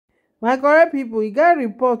My correct pipo, e get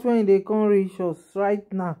report when they come reach us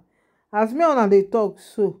right now. As me una dey talk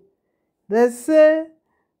so, they say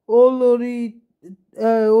Olori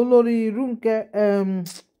Runke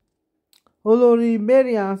Olori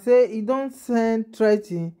Mariam say e don send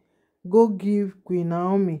threatening go give Queen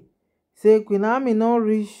Naomi. Say Queen Naomi no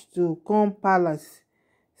reach to come palace.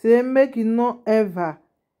 Say make e no ever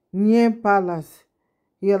near palace.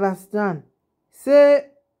 You understand? Say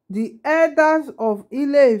the elders of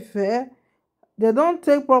Ile-Ife, they don't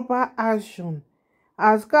take proper action.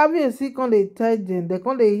 As Kabiyesi come dey tell dem, they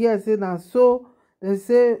come dey hear say na so they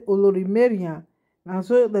say Olori Mariam, na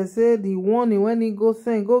so they say the warning when he go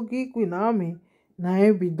send go give Queen Naomi, na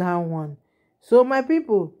him be that one. So my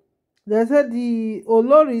people, they say the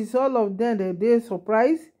Oloris, all of them, they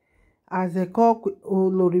surprised as they call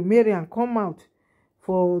Olori Mariam come out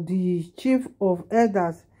for the chief of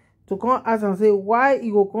elders to come ask and say why he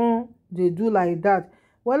go come dey do like that.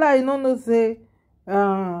 Well, I no know say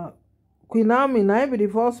Queen Naomi na be the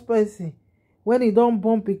first person when he don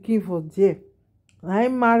born pikin for there. Na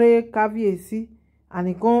him marry Kabiyesi and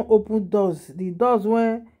he come open doors. The doors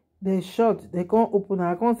when they shut, they come open.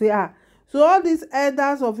 I come say so all these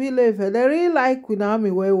elders of Ile-Ife, they really like Queen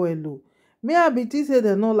Naomi well well. Me I be think say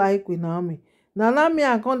they no like Queen Naomi. Now me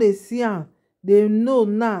I come dey see am. They know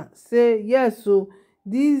now say yes, so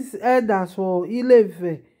these elders for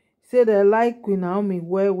Ile-Ife say they like Queen Naomi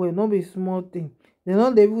well well, no be small thing. They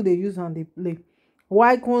no dey even dey use and dey play.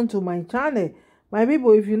 Welcome to my channel, my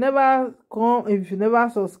people. If you never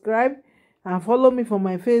subscribe and follow me for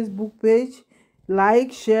my Facebook page,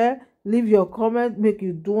 like, share, leave your comment, make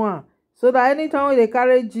you do am, so that anytime when they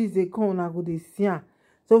carry gist they come, I go dey see am.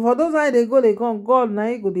 So for those times they go they come, God na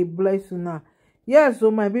He go dey bless you now. Yes,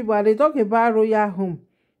 so my people, I dey talk about royal home,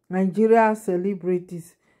 Nigeria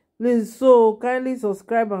celebrities. Please, so kindly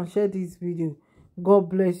subscribe and share this video. God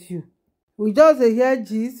bless you. We just dey hear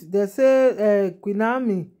gist. They say Queen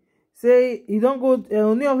Naomi say e don go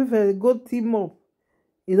Ooni of Ife go team up.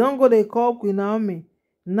 E don go dey call Queen Naomi.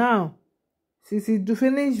 Now, since e do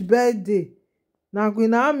finish birthday, na Queen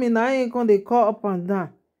Naomi na him come dey call up and down.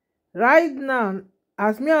 Right now,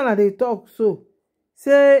 as me and I dey talk so,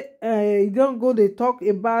 say e don go dey talk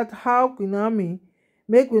about how Queen Naomi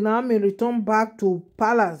make Queen Naomi return back to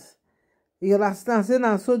palace. You understand? Say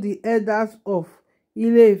na so the elders of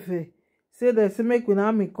Ile-Ife say they say make Queen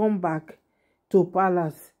Naomi come back to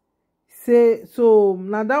palace. Say so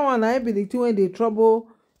na that one na be the thing wey dey trouble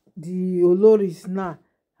the Oloris now,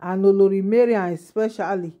 and Olori Mariam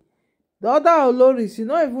especially. The other Oloris, you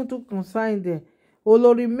no even too concern them.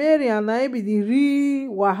 Olori Mariam na be the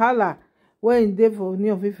real wahala when e dey for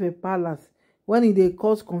Ooni of Ife palace, when e dey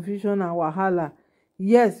cause confusion and wahala.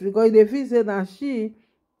 Yes, because e dey feel say na she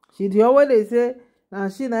dey always dey say na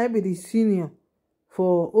she na be the senior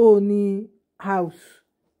for Ooni house.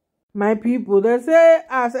 My people, they say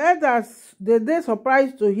as elders they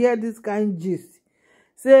surprised to hear this kind gist.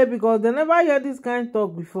 Say because they never hear this kind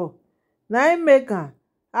talk before. Na im make am,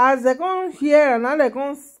 as they come hear and now they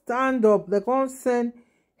come stand up, they come send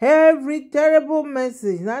every terrible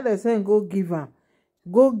message. Now they send go give am,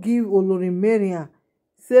 go give Olori Mariam.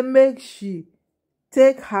 Say make she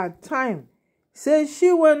take her time. Say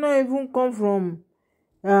she will not even come from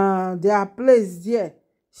their place there.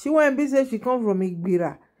 She won't be say she come from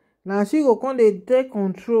Igbira. Now she go come dey take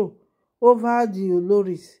control over the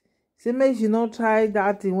Oloris. Say make she not try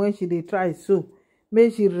that thing when she dey try, so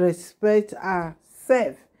make she respect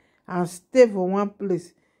herself and stay for one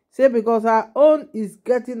place. Say because her own is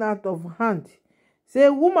getting out of hand. Say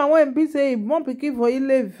woman when be say born pikin for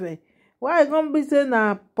Ile-Ife, why come be say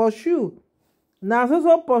na pursue, na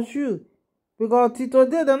so pursue? Because till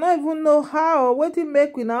today they don't even know how or wetin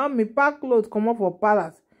make Queen Naomi pack clothes comot for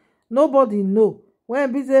palace. Nobody know.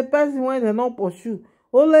 When be say person when they not pursue,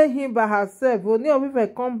 only him by herself. Ooni of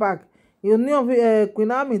Ife come back, Ooni of Queen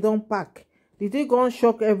Naomi don't pack. The thing gonna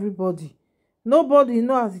shock everybody. Nobody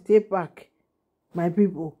know as it take pack. My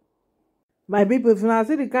people, if you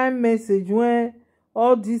see the kind message when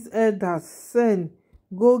all these elders send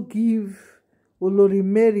go give Olori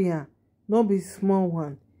Mariam, no be small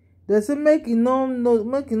one. They say make e no know,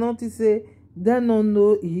 make e notice say they no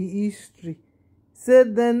know e history. Say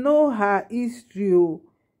they know her history.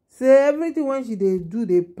 Say everything when she dey do,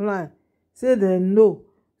 they plan. Say they know.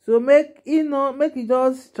 So make e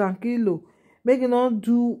just tranquilo. Make e not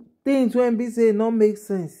do things when be say no make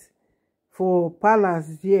sense for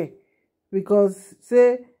palace here. Because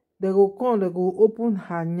say they go come, they go open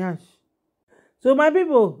her nyash. So my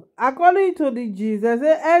people, according to the gist, they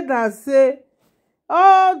say elders say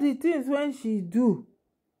all the things when she do,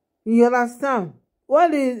 you understand,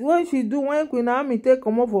 when she do, when Queen Naomi take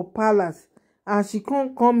comot for palace and she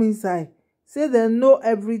come inside, say dem know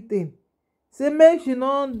everything. Say make she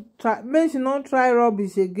no try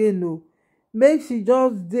rubbish again o. Make she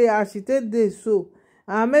just dey as she take dey so,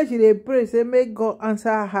 and make she dey pray say make God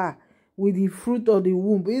answer her with the fruit of the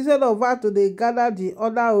womb, instead of her to dey gather the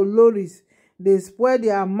other oloris, dey spoil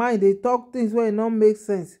their mind, dey talk things wey no make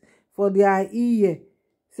sense for their ear.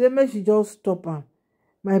 Say make she just stop am.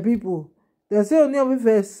 My people, dem say Ooni of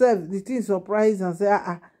Ife sef the thing surprise am, say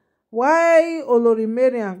why Olori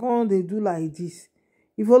Mariam come dey do like this?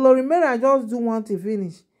 If Olori Mariam just do one thing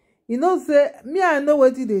finish, you know say me I know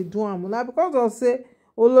wetin dey do am na, because of say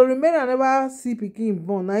Olori Mariam never see pikin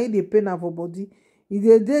born, na im dey pain am for body. E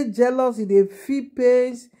dey jealous, e dey feel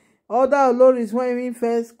pains. Other oloris when im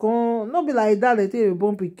first come, no be like that. They take dey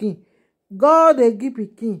born pikin. God dey give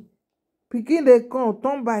pikin. Pikin dey come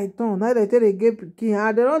turn by turn. Now they take dey give pikin,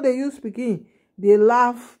 and they no dey use pikin dey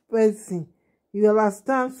laugh person. You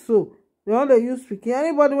understand? So they no dey use pikin.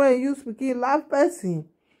 Anybody when use pikin laugh person,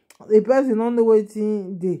 the person no know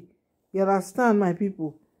wetin dey. You understand, my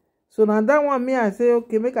people? So na that one me I say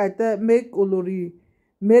okay, make Olori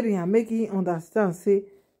Mariam make him understand say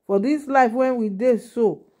for this life when we dey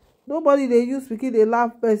so, nobody dey use pikin dey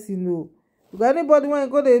laugh person o. If anybody when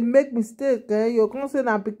go dey make mistake, you come say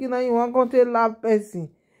na pikin na you wan come take laugh person,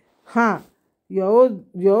 your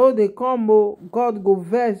own dey come o. God go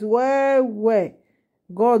vex well well.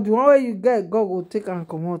 God, the one wey you get, God go take am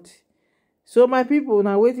comot. So my people,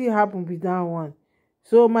 na wetin happen be that one.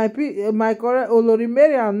 So my correct Olori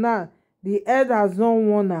Mariam now, the elders don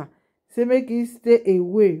warn her say make he stay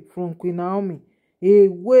away from Queen Naomi,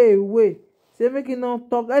 away. Say make he not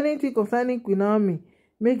talk anything concerning Queen Naomi,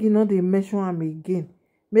 make he not dey mention am again,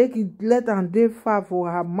 make he let am dey far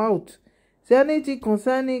for her mouth. Say anything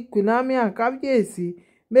concerning Queen Naomi and Kabiyesi,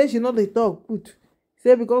 make she not dey talk put.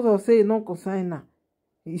 Say because of say e no concern her.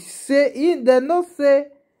 He say dem no say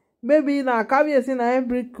maybe na Kabiyesi na im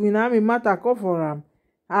bring Queen Naomi matter come for am.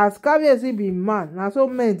 As Kabiyesi be man, na so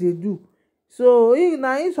men dey do. So he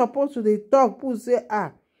supposed to dey talk put say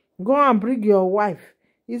go and bring your wife,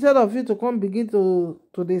 instead of you to come begin to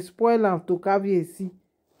dey spoil am to Kabiyesi.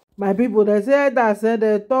 My people, they say that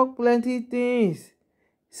they talk plenty things.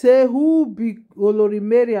 Say who be Olori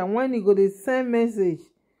Mariam when he go dey send message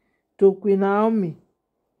to Queen Naomi.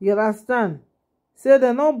 You understand? Say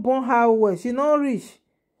they no born her well, she no reach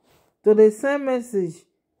to dey send message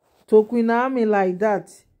to Queen Naomi like that.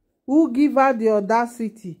 Who give her the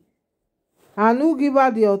audacity and who give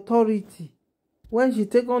her the authority when she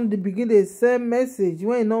take on the begin dey send message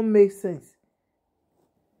when e no make sense?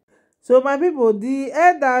 So my people, the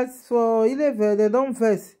elders for Ile-Ife, they don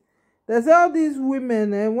vex. They say all these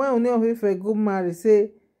women when Ooni of Ife go marry,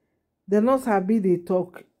 say they no sabi dey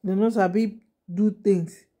talk, they no sabi do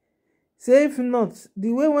things. Say if not,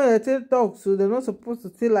 the way when they take talk, so they're not supposed to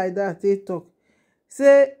say like that, take talk.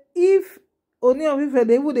 Say if Ooni of Ife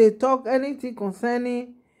dey even dey talk anything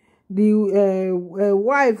concerning the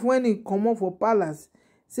wife when he comot for palace,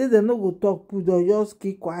 say they no go talk put, they just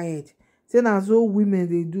keep quiet. Say na so women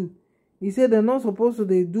dey do. He say they're not supposed to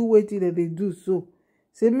dey do wetin dem dey do. So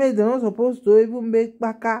say make they're not supposed to even make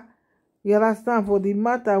kpaka. You understand, for the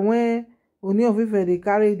matter when Ooni of Ife dey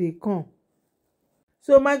carry dey come.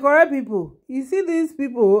 So my correct people, you see these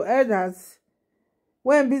people elders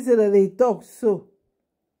when be say that they talk so,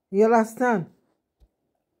 you understand,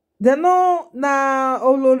 they know na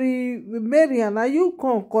Olori Mariam, na you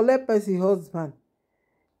come collect person husband,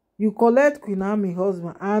 you collect Queen Naomi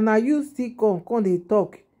husband, and na you still come dey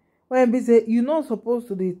talk when be say you not supposed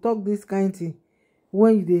to dey talk this kind thing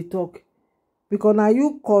when you dey talk, because na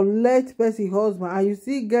you collect person husband and you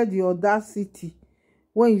still get the audacity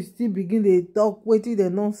when you still begin dey talk wetin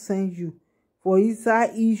dem no send you for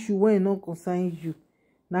inside issue wey e no concern you.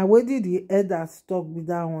 Na wetin the elders talk be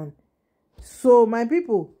that one. So my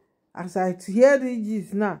people, as I hear this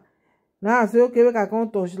gist now I say okay, make I come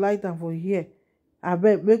touch light am for here.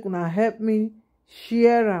 Abeg make una help me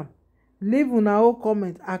share am, leave una own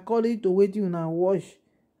comment according to wetin una watch,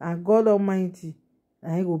 and God Almighty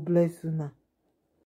na He go bless una.